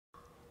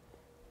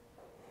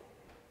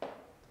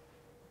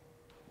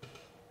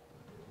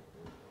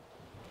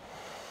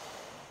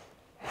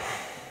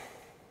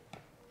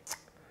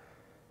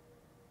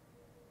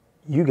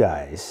You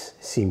guys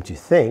seem to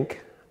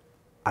think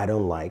I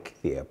don't like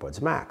the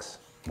AirPods Max.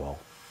 Well,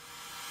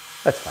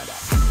 let's find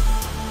out.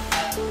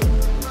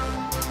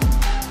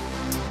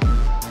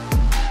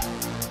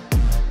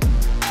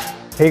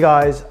 Hey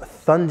guys,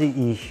 Thunder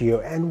E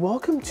here, and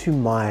welcome to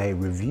my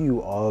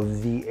review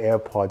of the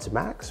AirPods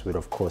Max with,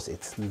 of course,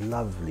 its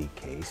lovely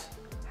case,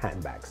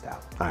 handbag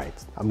style. All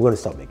right, I'm going to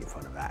stop making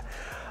fun of that.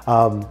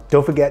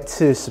 Don't forget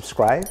to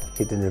subscribe,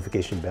 hit the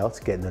notification bell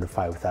to get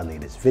notified with our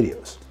latest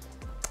videos.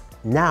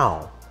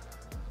 Now,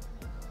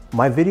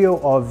 my video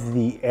of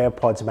the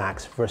AirPods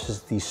Max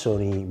versus the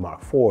Sony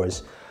Mark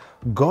IVs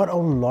got a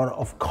lot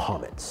of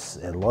comments,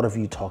 and a lot of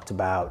you talked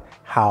about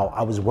how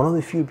I was one of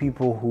the few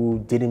people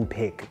who didn't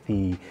pick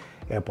the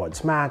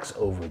AirPods Max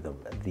over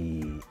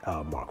the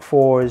Mark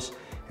IVs,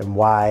 and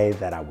why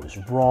that I was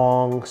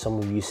wrong. Some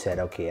of you said,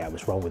 okay, I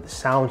was wrong with the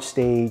sound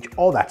stage,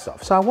 all that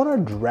stuff. So I want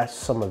to address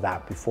some of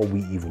that before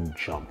we even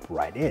jump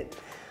right in.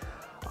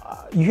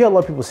 You hear a lot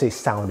of people say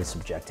sound is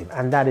subjective,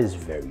 and that is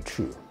very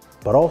true.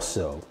 But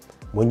also,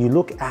 when you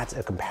look at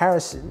a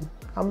comparison,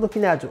 I'm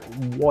looking at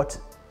what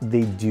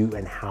they do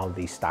and how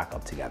they stack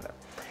up together.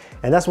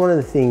 And that's one of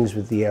the things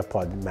with the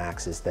AirPod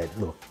Max is that,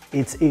 look,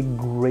 it's a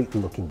great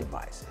looking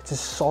device. It's a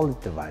solid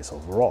device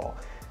overall.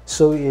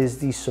 So is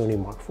the Sony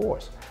Mark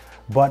IVs.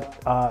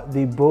 But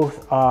they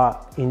both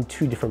are in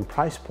two different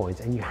price points,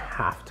 and you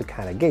have to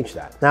kind of gauge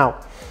that.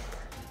 Now,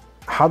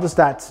 how does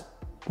that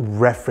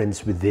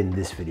reference within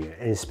this video,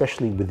 and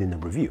especially within the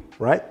review,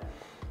 right?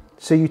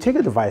 So you take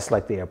a device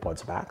like the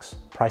AirPods Max,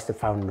 priced at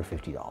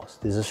 $550.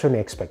 There's a certain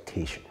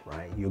expectation,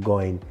 right? You're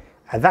going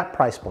at that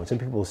price point. Some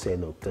people will say,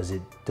 look, does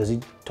he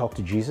talk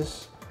to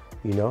Jesus?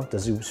 You know,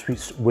 does he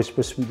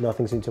whisper sweet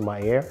nothings into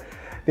my ear?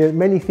 There are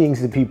many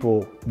things that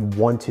people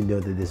want to know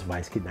that this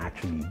device can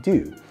actually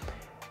do.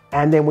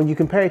 And then when you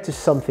compare it to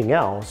something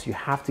else, you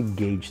have to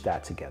gauge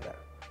that together.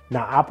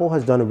 Now, Apple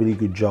has done a really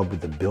good job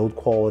with the build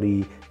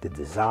quality, the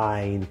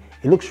design.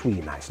 It looks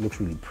really nice, it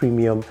looks really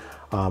premium.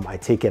 I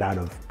take it out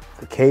of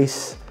the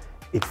case.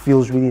 It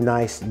feels really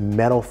nice,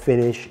 metal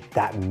finish,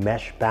 that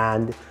mesh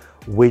band,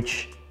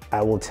 which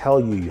I will tell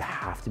you, you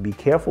have to be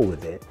careful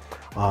with it.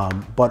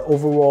 But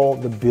overall,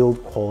 the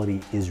build quality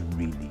is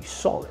really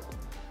solid.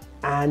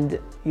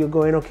 And you're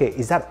going, okay,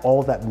 is that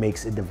all that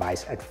makes a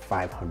device at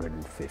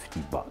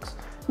 $550?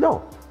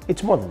 No,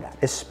 it's more than that,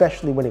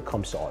 especially when it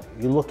comes to audio.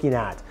 You're looking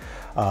at,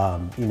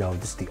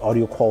 just the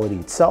audio quality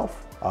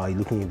itself. You're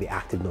looking at the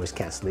active noise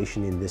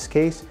cancellation in this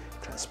case,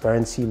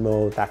 transparency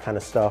mode, that kind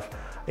of stuff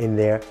in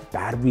there,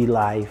 battery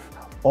life,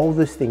 all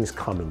those things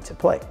come into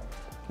play.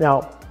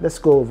 Now, let's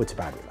go over to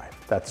battery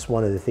life. That's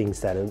one of the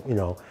things that,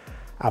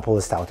 Apple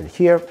has touted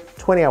here,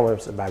 20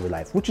 hours of battery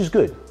life, which is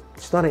good.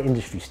 It's not an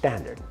industry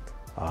standard.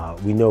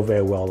 We know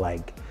very well,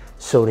 like,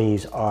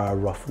 Sony's are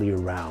roughly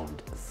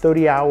around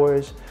 30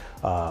 hours.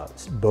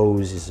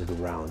 Bose is at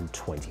around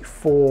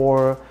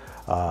 24.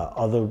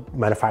 Other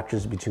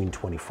manufacturers between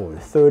 24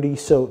 and 30.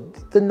 So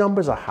the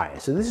numbers are higher.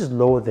 So this is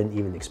lower than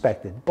even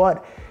expected,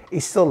 but it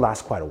still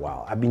lasts quite a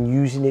while. I've been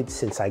using it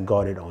since I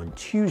got it on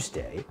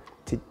Tuesday.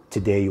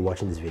 Today you're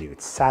watching this video,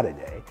 it's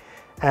Saturday.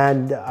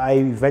 And I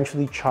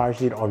eventually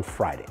charged it on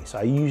Friday. So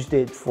I used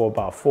it for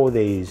about 4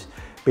 days,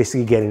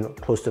 basically getting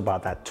close to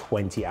about that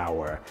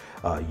 20-hour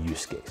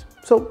use case.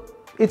 So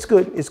it's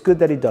good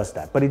that it does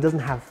that, but it doesn't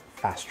have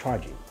fast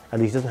charging. At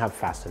least it doesn't have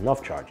fast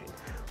enough charging.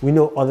 We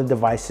know other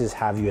devices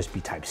have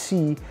USB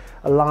Type-C,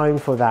 allowing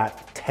for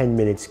that 10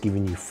 minutes,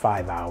 giving you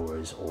 5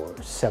 hours or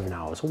 7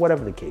 hours, or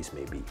whatever the case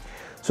may be.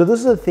 So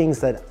those are the things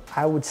that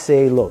I would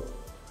say, look,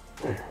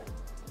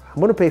 I'm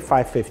gonna pay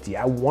 $550.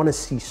 I wanna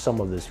see some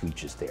of those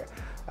features there.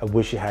 I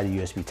wish it had a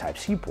USB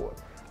Type-C port.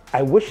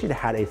 I wish it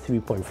had a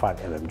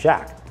 3.5mm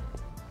jack.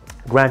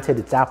 Granted,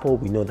 it's Apple.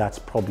 We know that's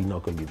probably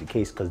not gonna be the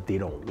case because they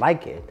don't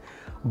like it,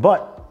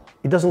 but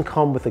it doesn't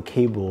come with a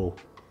cable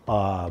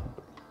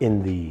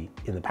in the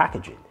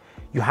packaging.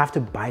 You have to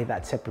buy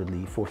that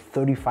separately for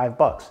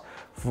 $35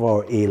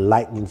 for a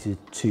Lightning to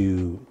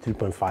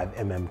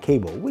 3.5mm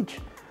cable, which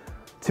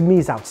to me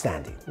is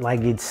outstanding.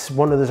 Like, it's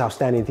one of those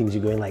outstanding things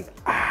you're going like,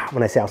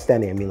 when I say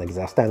outstanding, I mean like it's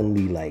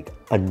outstandingly like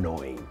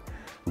annoying,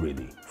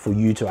 really, for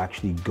you to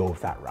actually go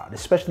that route,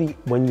 especially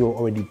when you're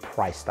already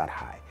priced that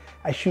high.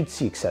 I should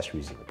see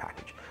accessories in the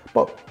package,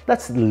 but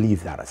let's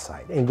leave that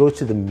aside and go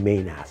to the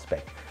main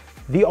aspect,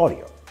 the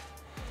audio.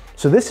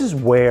 So this is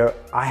where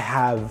I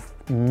have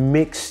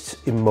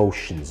mixed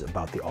emotions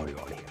about the audio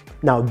on here.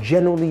 Now,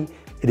 generally,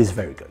 it is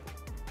very good.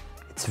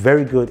 It's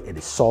very good, it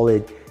is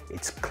solid,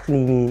 it's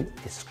clean,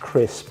 it's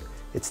crisp,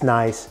 it's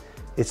nice.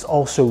 It's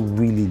also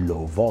really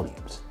low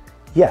volumes.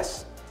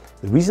 Yes,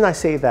 the reason I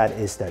say that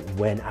is that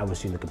when I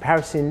was doing the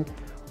comparison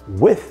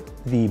with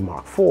the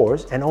Mark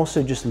IVs and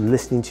also just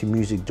listening to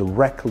music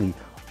directly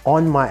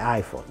on my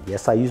iPhone.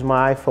 Yes, I use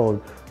my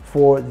iPhone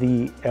for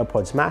the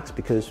AirPods Max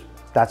because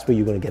that's where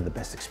you're gonna get the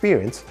best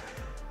experience.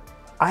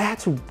 I had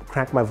to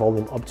crank my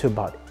volume up to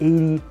about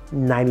 80,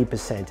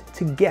 90%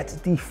 to get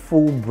the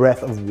full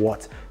breadth of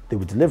what they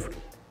were delivering.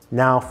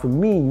 Now, for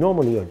me,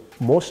 normally on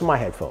most of my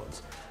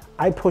headphones,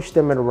 I push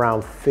them at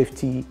around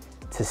 50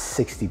 to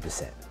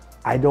 60%.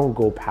 I don't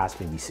go past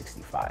maybe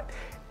 65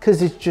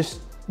 because it's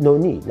just no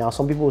need. Now,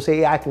 some people will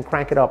say, yeah, I can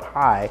crank it up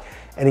high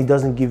and it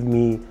doesn't give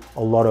me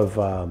a lot of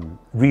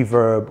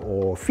reverb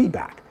or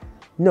feedback.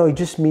 No, it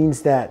just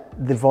means that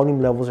the volume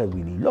levels are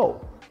really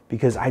low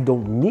because I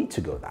don't need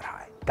to go that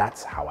high.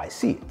 That's how I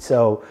see it.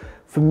 So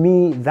for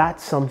me,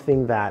 that's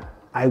something that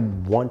I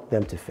want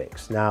them to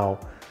fix. Now,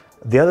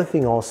 the other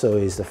thing also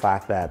is the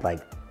fact that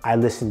like I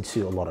listen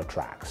to a lot of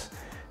tracks.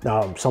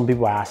 Now, some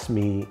people ask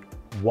me,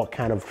 what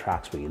kind of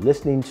tracks were you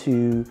listening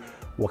to?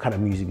 What kind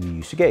of music do you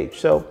use to gauge?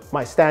 So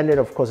my standard,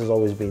 of course, has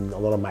always been a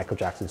lot of Michael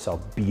Jackson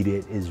stuff. Beat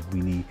It is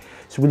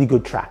it's a really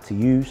good track to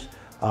use.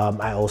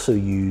 I also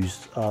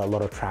used a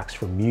lot of tracks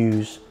from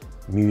Muse.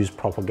 Muse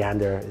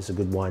Propaganda is a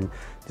good one.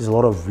 There's a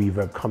lot of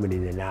reverb coming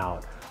in and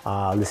out.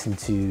 Listen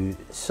to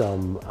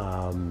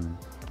some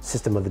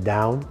System of a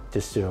Down,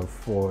 just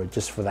for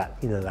that,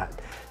 you know,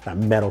 that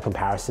metal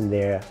comparison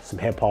there. Some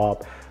hip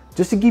hop,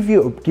 just to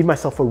give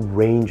myself a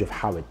range of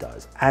how it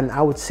does. And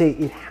I would say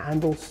it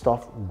handles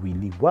stuff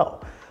really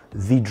well.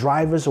 The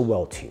drivers are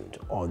well tuned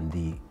on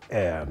the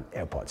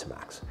AirPods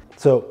Max.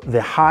 So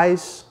the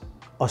highs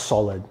are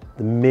solid,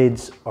 the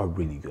mids are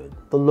really good,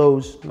 the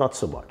lows not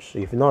so much. So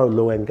if you're not a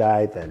low-end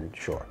guy, then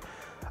sure.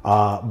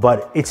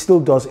 But it still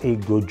does a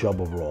good job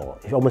overall.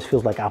 It almost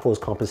feels like Apple is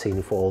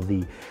compensating for all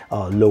the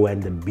low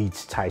end and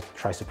Beats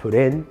tries to put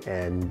in,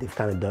 and they've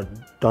kind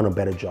of done a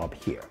better job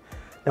here.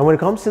 Now, when it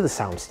comes to the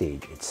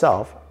soundstage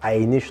itself, I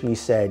initially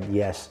said,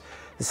 yes,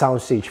 the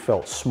soundstage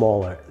felt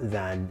smaller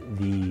than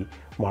the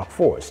Mark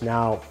IVs.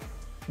 Now,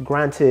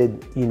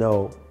 granted, you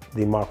know,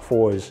 the Mark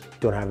IVs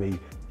don't have a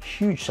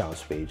huge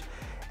soundstage.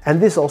 And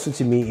this also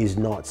to me is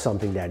not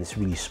something that is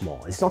really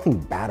small. It's nothing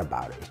bad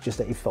about it. It's just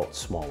that it felt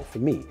smaller for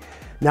me.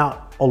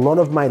 Now, a lot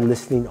of my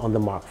listening on the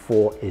Mark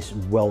IV is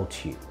well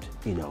tuned.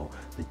 You know,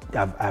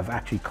 I've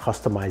actually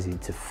customized it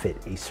to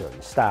fit a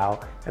certain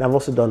style. And I've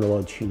also done a lot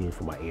of tuning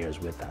for my ears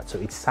with that. So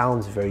it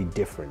sounds very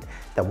different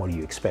than what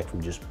you expect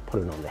from just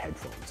putting on the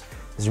headphones.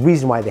 There's a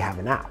reason why they have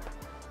an app.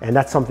 And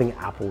that's something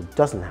Apple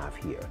doesn't have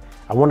here.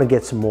 I want to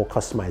get some more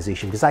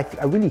customization because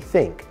I really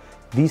think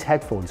these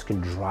headphones can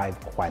drive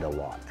quite a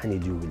lot and they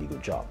do a really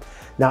good job.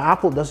 Now,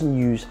 Apple doesn't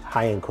use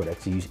high-end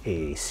codecs, they use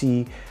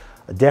AAC.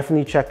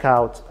 Definitely check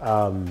out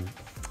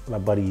my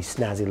buddy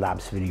Snazzy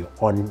Labs video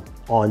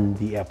on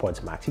the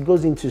AirPods Max. He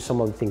goes into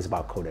some of the things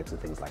about codecs and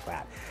things like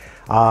that.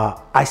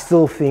 I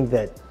still think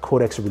that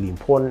codecs are really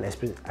important.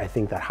 I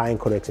think that high-end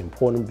codecs are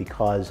important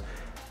because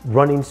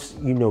running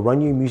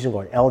your music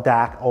on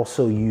LDAC,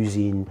 also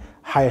using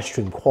higher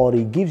stream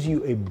quality, gives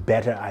you a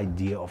better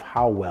idea of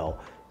how well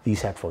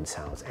these headphones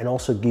sounds, and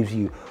also gives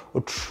you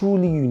a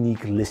truly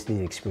unique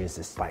listening experience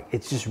that's like,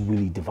 it's just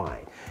really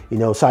divine. You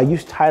know, so I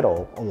use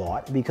Tidal a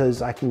lot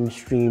because I can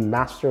stream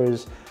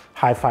masters,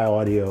 hi-fi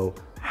audio,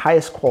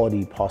 highest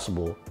quality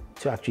possible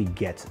to actually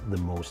get the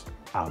most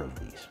out of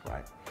these,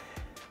 right?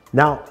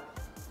 Now,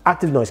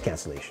 active noise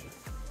cancellation.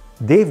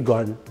 They've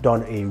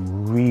done a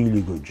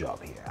really good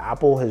job here.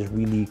 Apple has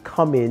really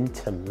come in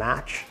to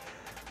match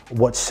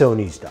what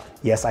Sony's done.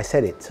 Yes, I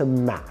said it, to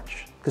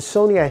match. Because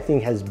Sony, I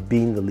think, has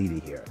been the leader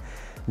here.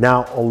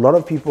 Now, a lot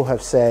of people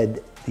have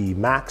said the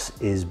Max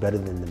is better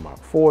than the Mark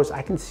IVs.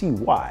 I can see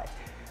why,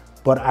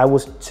 but I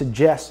would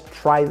suggest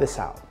try this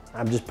out.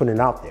 I'm just putting it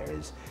out there,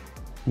 is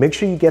make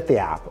sure you get the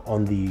app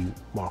on the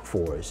Mark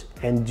IVs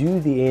and do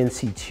the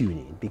ANC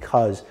tuning,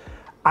 because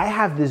I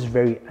have this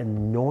very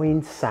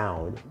annoying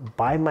sound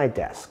by my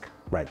desk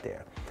right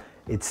there.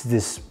 It's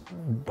this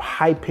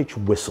high-pitched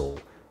whistle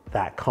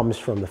that comes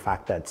from the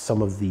fact that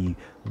some of the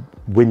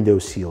window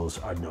seals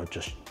are not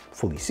just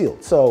fully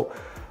sealed. So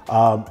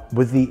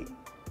with the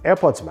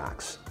AirPods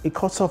Max, it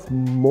cuts off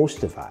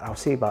most of that. I'll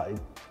say it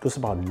goes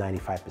about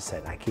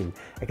 95%.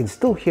 I can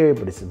still hear it,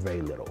 but it's very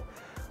little.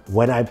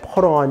 When I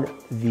put on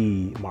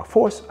the Mark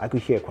IVs, I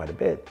could hear quite a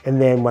bit. And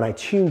then when I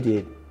tuned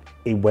it,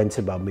 it went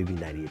to about maybe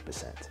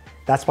 98%.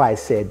 That's why I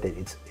said that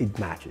it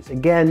matches.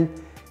 Again,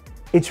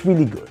 it's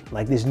really good.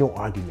 Like, there's no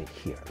argument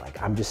here.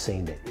 Like, I'm just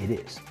saying that it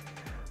is.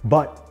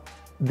 But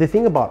the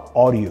thing about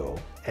audio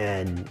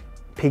and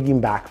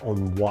piggyback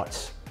on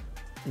what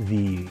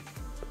the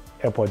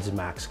AirPods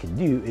Max can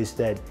do is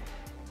that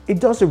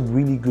it does a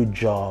really good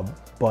job,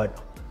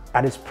 but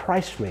at its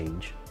price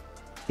range,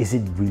 is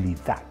it really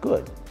that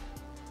good?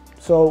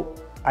 So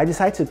I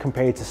decided to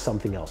compare it to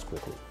something else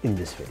quickly in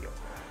this video.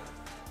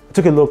 I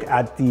took a look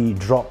at the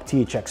Drop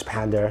THX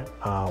Panda,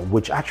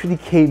 which actually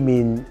came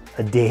in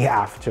a day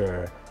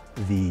after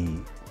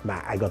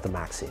I got the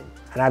Max in.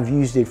 And I've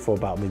used it for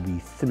about maybe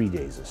 3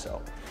 days or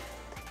so.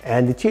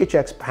 And the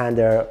THX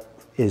Panda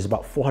is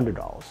about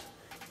 $400.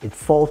 It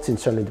faults in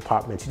certain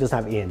departments. It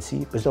doesn't have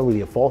ANC, but it's not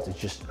really a fault. It's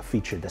just a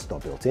feature that's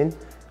not built in.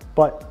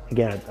 But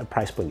again, at a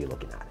price point you're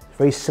looking at.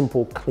 Very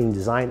simple, clean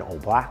design, all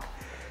black.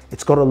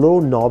 It's got a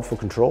little knob for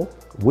control,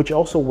 which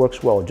also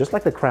works well, just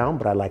like the Crown,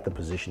 but I like the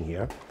position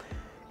here.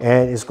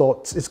 And it's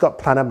got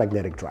planar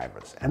magnetic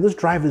drivers. And those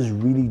drivers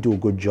really do a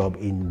good job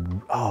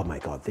in, oh my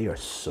God, they are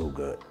so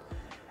good.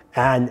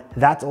 And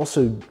that's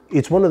also,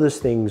 it's one of those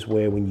things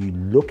where when you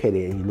look at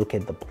it and you look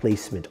at the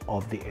placement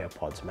of the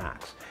AirPods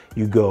Max,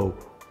 you go,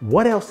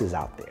 what else is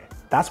out there?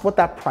 That's what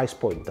that price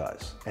point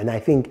does. And I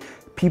think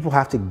people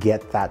have to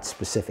get that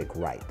specific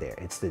right there.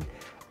 It's that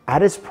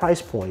at its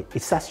price point,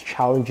 it starts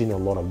challenging a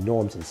lot of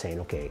norms and saying,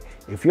 okay,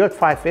 if you're at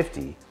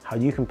 $550, how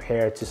do you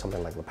compare to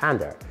something like the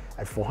Panda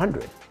at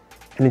 $400?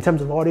 And in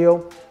terms of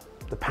audio,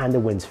 the Panda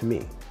wins for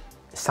me.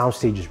 The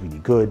soundstage is really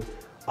good.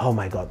 Oh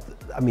my God,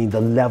 I mean, the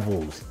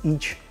levels,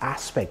 each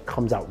aspect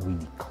comes out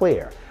really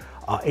clear.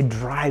 It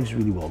drives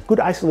really well. Good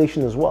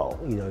isolation as well.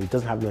 You know, it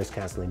doesn't have noise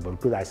canceling,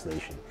 but good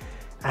isolation.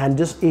 And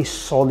just a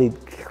solid,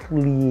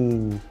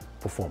 clean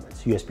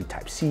performance. USB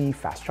Type-C,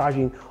 fast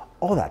charging,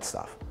 all that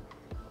stuff.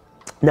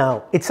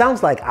 Now, it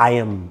sounds like I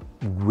am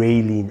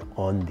railing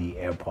on the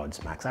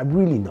AirPods Max. I'm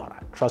really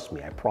not, trust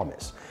me, I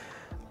promise.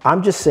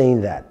 I'm just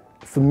saying that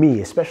for me,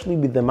 especially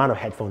with the amount of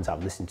headphones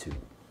I've listened to,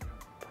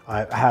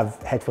 I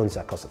have headphones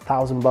that cost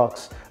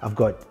 $1,000. I've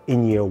got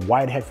in-ear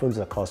wide headphones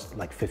that cost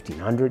like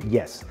 $1,500.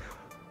 Yes,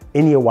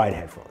 in-ear wide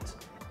headphones.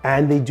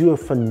 And they do a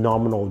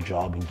phenomenal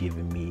job in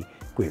giving me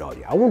great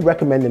audio. I wouldn't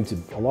recommend them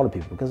to a lot of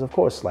people because of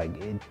course, like,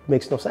 it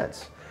makes no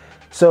sense.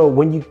 So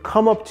when you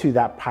come up to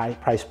that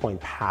price point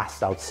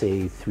past, I would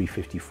say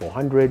 $350,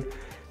 $400,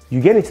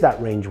 you get into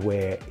that range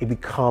where it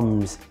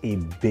becomes a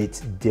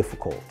bit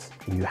difficult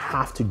and you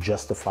have to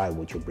justify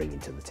what you're bringing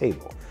to the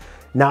table.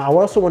 Now, I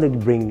also wanted to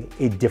bring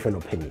a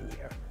different opinion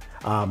here.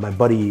 My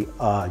buddy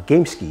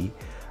Gameski,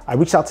 I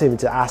reached out to him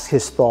to ask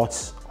his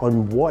thoughts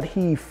on what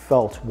he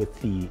felt with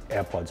the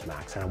AirPods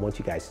Max, and I want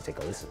you guys to take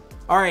a listen.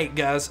 All right,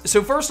 guys.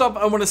 So first off,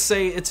 I want to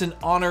say it's an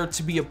honor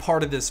to be a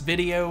part of this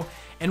video.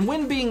 And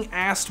when being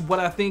asked what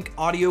I think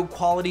audio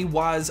quality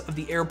wise of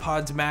the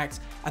AirPods Max,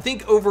 I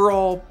think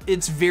overall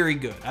it's very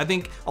good. I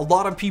think a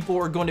lot of people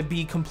are going to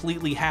be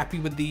completely happy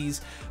with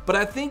these, but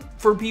I think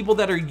for people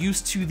that are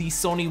used to the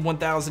Sony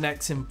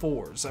 1000X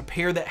M4s, a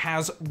pair that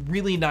has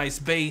really nice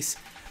bass,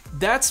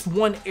 that's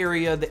one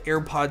area the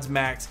AirPods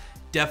Max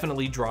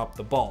definitely dropped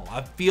the ball.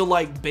 I feel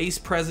like bass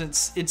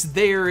presence, it's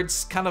there,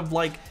 it's kind of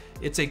like,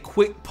 it's a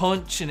quick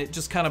punch and it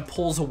just kind of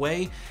pulls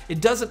away.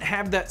 It doesn't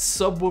have that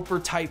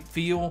subwoofer type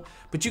feel,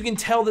 but you can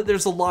tell that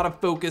there's a lot of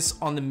focus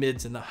on the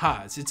mids and the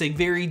highs. It's a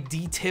very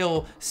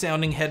detailed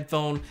sounding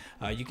headphone.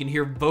 You can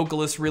hear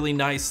vocalists really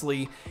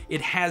nicely.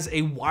 It has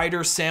a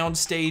wider sound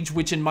stage,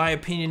 which in my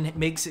opinion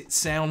makes it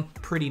sound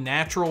pretty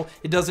natural.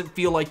 It doesn't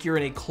feel like you're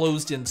in a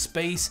closed in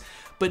space.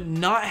 But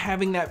not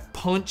having that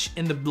punch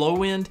in the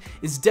low end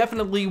is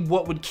definitely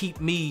what would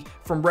keep me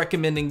from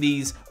recommending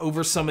these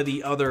over some of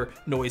the other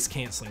noise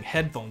canceling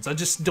headphones. I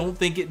just don't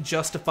think it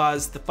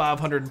justifies the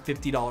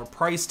 $550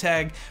 price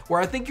tag,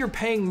 where I think you're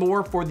paying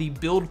more for the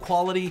build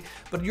quality,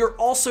 but you're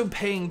also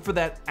paying for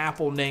that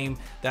Apple name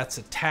that's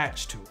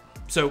attached to it.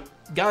 So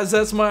guys,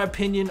 that's my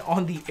opinion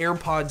on the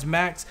AirPods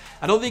Max.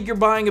 I don't think you're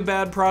buying a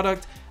bad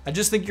product. I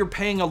just think you're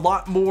paying a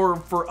lot more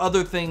for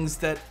other things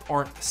that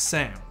aren't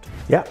sound.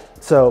 Yeah,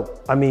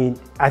 so I mean,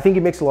 I think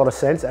it makes a lot of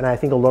sense, and I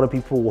think a lot of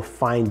people will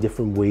find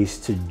different ways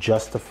to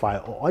justify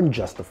or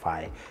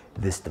unjustify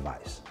this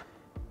device.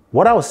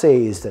 What I would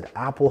say is that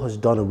Apple has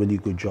done a really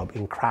good job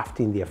in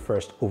crafting their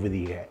first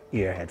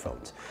over-the-ear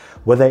headphones.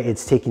 Whether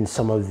it's taking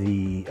some of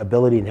the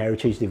ability and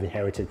heritage they've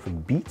inherited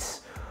from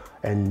Beats,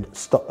 and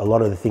a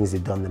lot of the things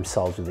they've done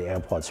themselves with the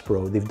AirPods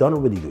Pro, they've done a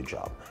really good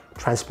job.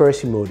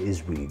 Transparency mode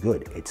is really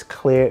good. It's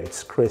clear,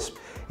 it's crisp.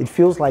 It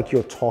feels like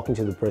you're talking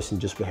to the person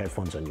just with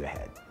headphones on your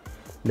head.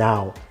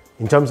 Now,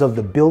 in terms of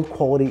the build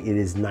quality, it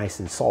is nice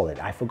and solid.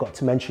 I forgot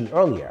to mention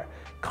earlier,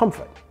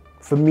 comfort.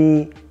 For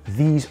me,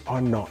 these are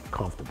not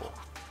comfortable.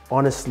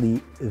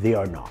 Honestly, they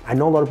are not. I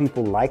know a lot of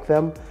people like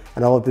them,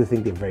 and a lot of people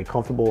think they're very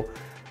comfortable.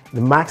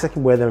 The max I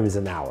can wear them is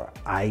an hour.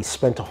 I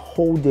spent a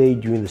whole day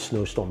during the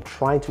snowstorm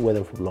trying to wear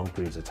them for long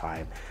periods of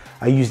time.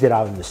 I used it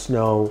out in the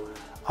snow.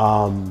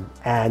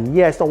 And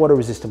yeah, it's not water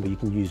resistant, but you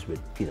can use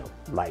with,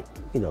 light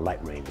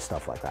rain and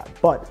stuff like that.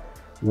 But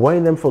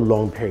wearing them for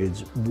long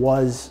periods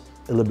was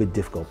a little bit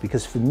difficult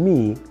because for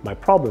me, my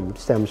problem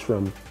stems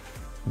from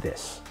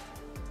this.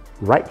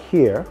 Right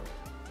here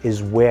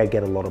is where I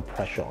get a lot of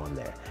pressure on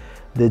there.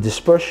 The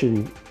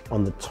dispersion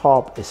on the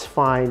top is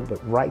fine,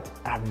 but right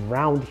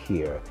around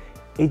here,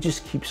 it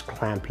just keeps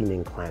clamping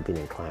and clamping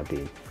and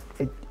clamping.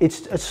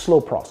 It's a slow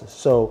process.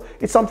 So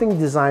it's something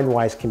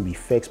design-wise can be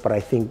fixed, but I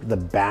think the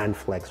band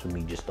flex for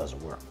me just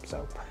doesn't work.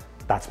 So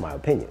that's my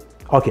opinion.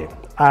 Okay,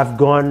 I've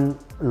gone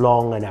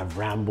long and I've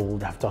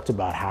rambled. I've talked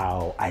about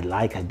how I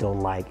don't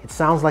like. It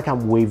sounds like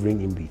I'm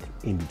wavering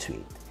in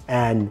between.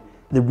 And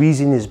the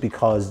reason is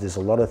because there's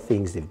a lot of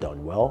things they've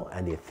done well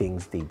and there are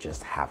things they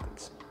just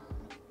haven't.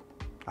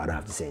 I don't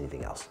have to say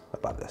anything else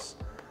about this,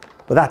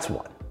 but that's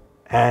one.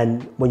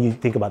 And when you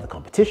think about the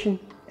competition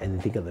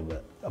and think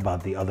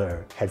about the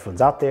other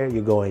headphones out there,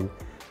 you're going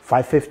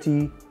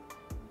 $550,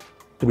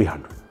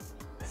 $300.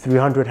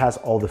 $300 has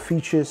all the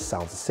features,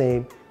 sounds the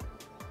same.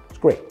 It's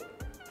great.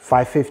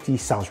 $550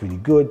 sounds really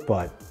good,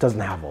 but doesn't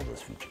have all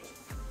those features.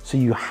 So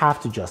you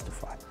have to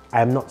justify it.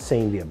 I am not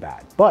saying they're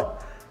bad,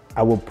 but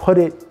I will put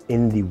it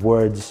in the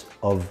words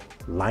of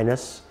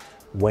Linus.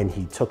 when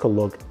he took a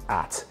look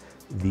at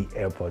the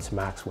AirPods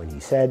Max when he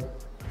said,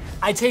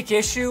 I take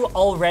issue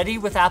already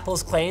with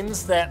Apple's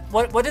claims that,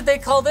 what did they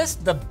call this?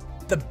 The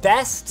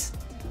best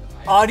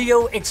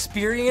audio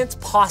experience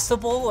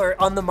possible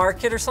or on the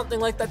market or something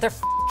like that. They're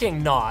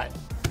f***ing not.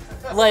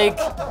 Like,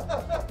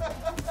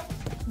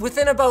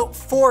 within about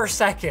 4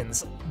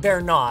 seconds,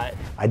 they're not.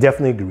 I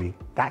definitely agree.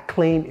 That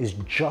claim is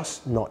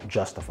just not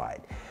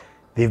justified.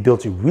 They've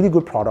built a really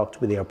good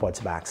product with the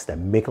AirPods Max that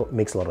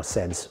makes a lot of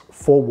sense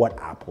for what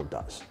Apple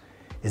does.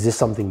 Is this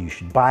something you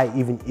should buy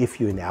even if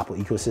you're in the Apple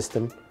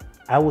ecosystem?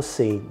 I will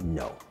say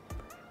no.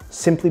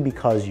 Simply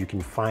because you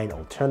can find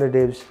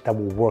alternatives that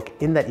will work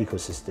in that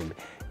ecosystem,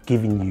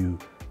 giving you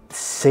the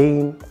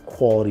same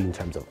quality in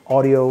terms of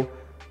audio,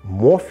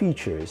 more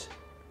features,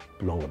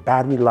 longer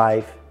battery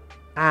life,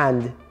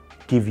 and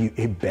give you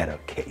a better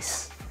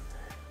case.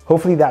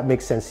 Hopefully that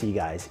makes sense to you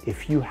guys.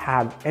 If you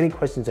have any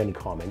questions, any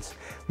comments,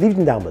 leave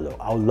them down below.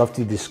 I would love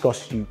to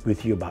discuss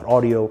with you about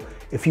audio.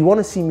 If you want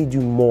to see me do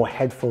more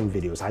headphone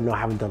videos, I know I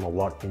haven't done a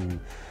lot in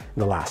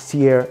the last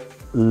year,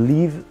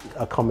 leave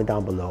a comment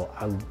down below.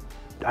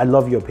 I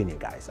love your opinion,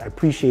 guys. I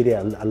appreciate it.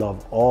 I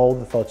love all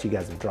the thoughts you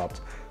guys have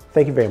dropped.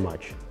 Thank you very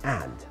much,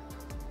 and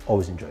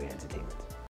always enjoy your entertainment.